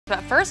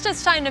But first,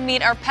 it's time to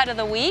meet our pet of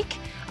the week.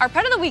 Our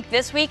pet of the week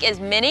this week is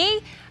Minnie.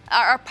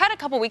 Our pet a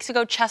couple weeks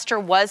ago, Chester,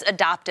 was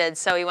adopted,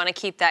 so we want to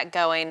keep that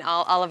going,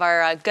 all of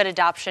our good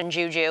adoption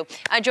juju.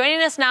 Joining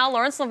us now,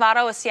 Lawrence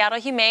Lovato with Seattle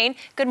Humane.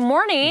 Good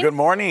morning. Good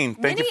morning.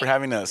 Thank Minnie, you for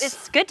having us.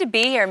 It's good to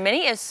be here.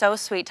 Minnie is so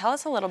sweet. Tell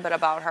us a little bit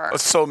about her.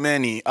 So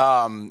Minnie,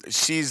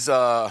 she's,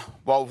 well,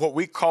 what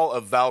we call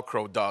a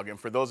Velcro dog. And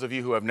for those of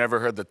you who have never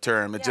heard the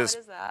term, it just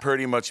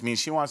pretty much means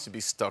she wants to be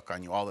stuck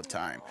on you all the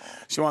time.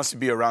 She wants to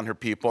be around her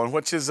people, and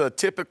which is a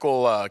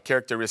typical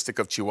characteristic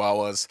of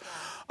Chihuahuas.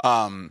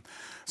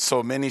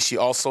 So Minnie, she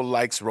also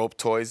likes rope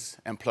toys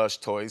and plush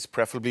toys,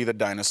 preferably the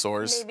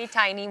dinosaurs. Maybe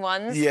tiny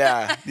ones.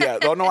 Yeah, yeah.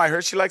 Oh no, I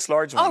heard she likes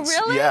large ones. Oh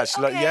really? Yeah,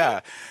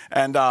 Okay.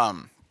 And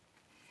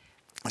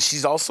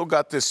she's also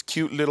got this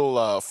cute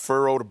little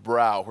furrowed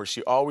brow where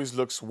she always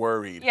looks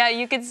worried. Yeah,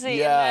 you can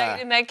see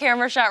in that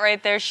camera shot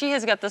right there. She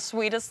has got the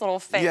sweetest little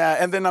face. Yeah,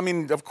 and then I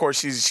mean, of course,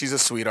 she's a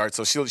sweetheart,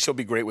 so she'll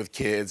be great with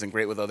kids and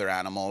great with other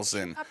animals.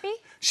 And puppy?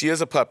 She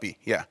is a puppy.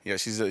 Yeah, yeah.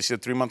 She's a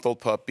 3-month-old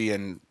puppy,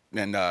 and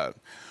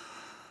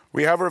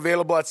we have her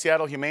available at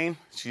Seattle Humane.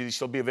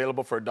 She'll be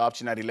available for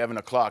adoption at 11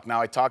 o'clock. Now,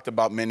 I talked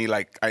about Minnie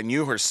like I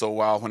knew her so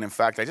well when, in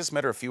fact, I just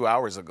met her a few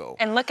hours ago.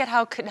 And look at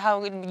how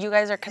you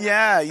guys are connected.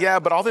 Yeah, yeah,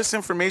 but all this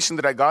information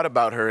that I got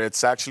about her,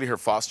 it's actually her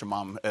foster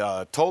mom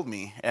told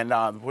me,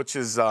 and which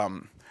is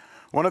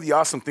one of the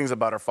awesome things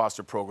about our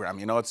foster program.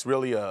 You know, it's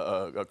really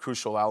a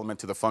crucial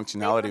element to the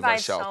functionality of our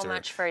shelter. They provide so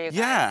much for you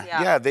guys.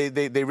 Yeah,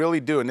 they really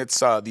do. And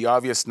it's the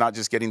obvious, not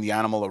just getting the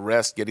animal a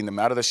rest, getting them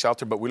out of the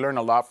shelter, but we learn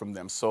a lot from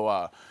them.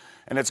 So,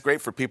 and it's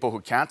great for people who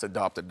can't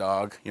adopt a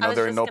dog. You know,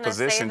 they're in no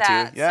position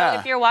to. Yeah. So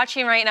if you're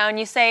watching right now and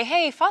you say,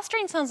 hey,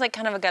 fostering sounds like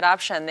kind of a good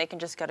option, they can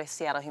just go to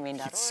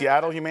seattlehumane.org.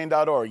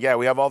 Seattlehumane.org. Yeah,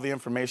 we have all the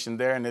information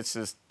there, and it's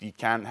just, you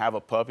can't have a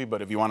puppy,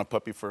 but if you want a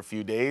puppy for a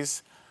few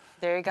days,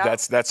 there you go.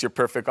 That's your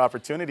perfect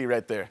opportunity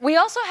right there. We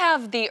also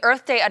have the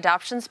Earth Day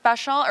adoption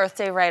special, Earth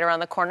Day right around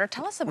the corner.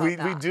 Tell us about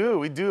that.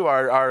 We do.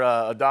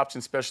 Our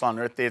adoption special on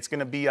Earth Day, it's going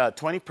to be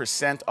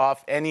 20%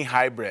 off any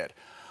hybrid.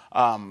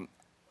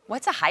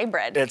 What's a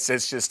hybrid? It's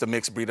just a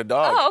mixed breed of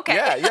dog. Oh, okay.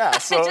 Yeah, yeah.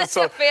 So just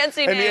a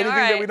fancy name. Anything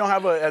that we don't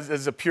have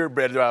as a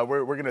purebred,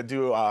 we're going to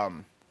do.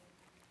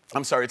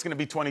 I'm sorry, it's going to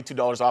be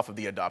 $22 off of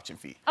the adoption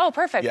fee. Oh,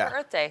 perfect, for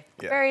Earth Day.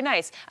 Yeah. Very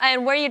nice.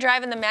 And where are you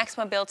driving the Max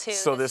Mobile to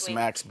So this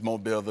Max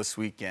Mobile this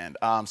weekend.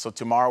 So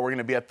tomorrow we're going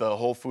to be at the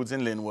Whole Foods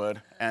in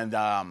Linwood, and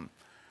on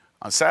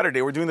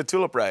Saturday we're doing the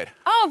Tulip Ride.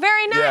 Oh,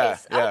 very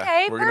nice. Yeah,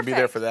 okay, we're going to be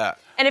there for that.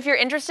 And if you're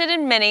interested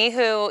in Minnie,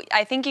 who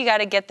I think you got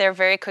to get there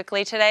very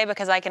quickly today,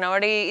 because I can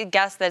already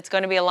guess that it's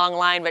going to be a long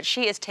line, but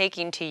she is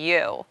taking to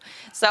you.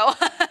 So.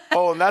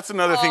 Oh, and that's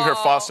another thing her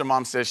foster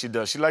mom says she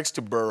does. She likes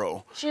to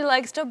burrow. She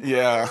likes to burrow.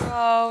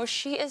 Yeah.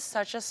 She is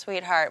such a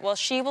sweetheart. Well,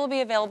 she will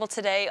be available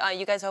today.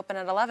 You guys open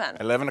at 11.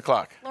 11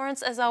 o'clock.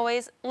 Lawrence, as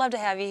always, love to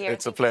have you here.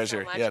 It's a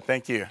pleasure. Yeah,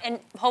 thank you. And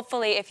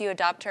hopefully, if you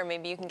adopt her,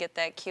 maybe you can get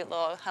that cute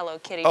little Hello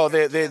Kitty. Oh,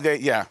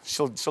 yeah,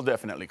 she'll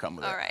definitely come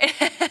with it. All right.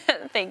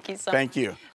 Thank you so much. Thank you.